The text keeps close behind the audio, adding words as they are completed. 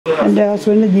എൻ്റെ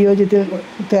husband Geojit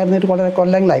ചേർന്നിട്ട്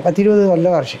കൊല്ലങ്ങളായി 10-20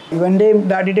 കൊല്ലം. ഇവൻ്റെയും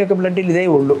ഡാഡിയുടെയൊക്കെ ബ്ലഡിൽ ഇതേ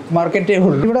ഉള്ളൂ, മാർക്കറ്റേ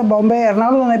ഉള്ളൂ. ഇവിടെ ബോംബെ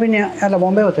എറണാകുളം വന്നപ്പോൾ അല്ല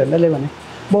ബോംബെ വെച്ചുണ്ട് അല്ലേ മോനെ?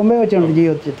 ബോംബെ വെച്ചുണ്ട്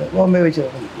Geojit, ബോംബെ വെച്ച്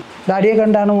ഡാഡിയെ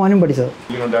കണ്ടാണ് മോനും പഠിച്ചത്.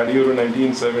 ഡാഡി ഒരു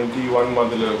 1971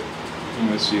 മുതൽ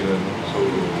ഇൻവെസ്റ്റ് ചെയ്തിരുന്നു.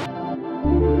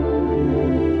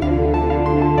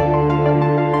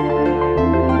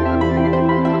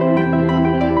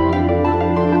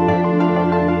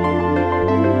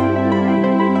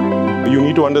 You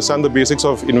need to understand the basics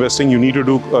of investing. You need to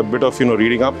do a bit of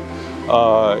reading up,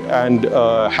 and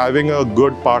having a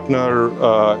good partner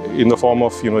in the form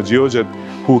of Geojit,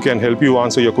 who can help you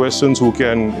answer your questions, who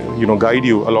can guide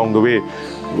you along the way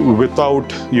without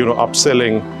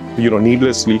upselling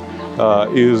needlessly,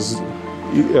 is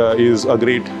a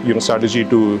great strategy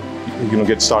to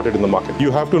get started in the market.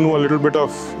 You have to know a little bit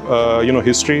of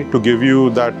history to give you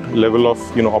that level of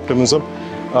optimism.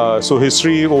 So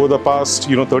history over the past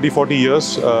 30-40 years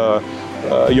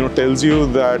tells you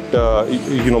that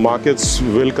markets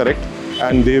will correct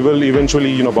and they will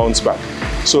eventually bounce back.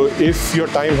 So if your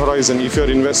time horizon, if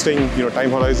you're investing,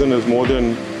 time horizon is more than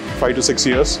 5 to 6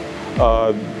 years,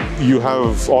 you have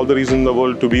all the reason in the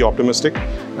world to be optimistic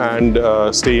and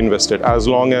stay invested, as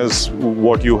long as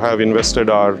what you have invested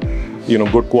are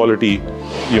good quality,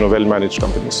 well-managed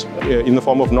companies. In the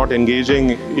form of not engaging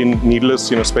in needless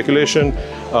speculation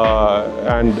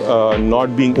and not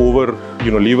being over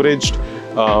leveraged.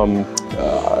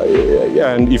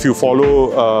 And if you follow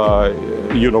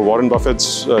Warren Buffett's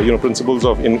principles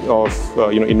of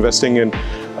investing in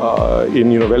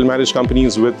well-managed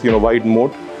companies with wide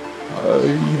moat,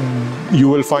 you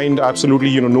will find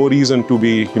absolutely no reason to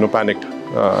be panicked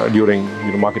during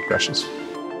market crashes.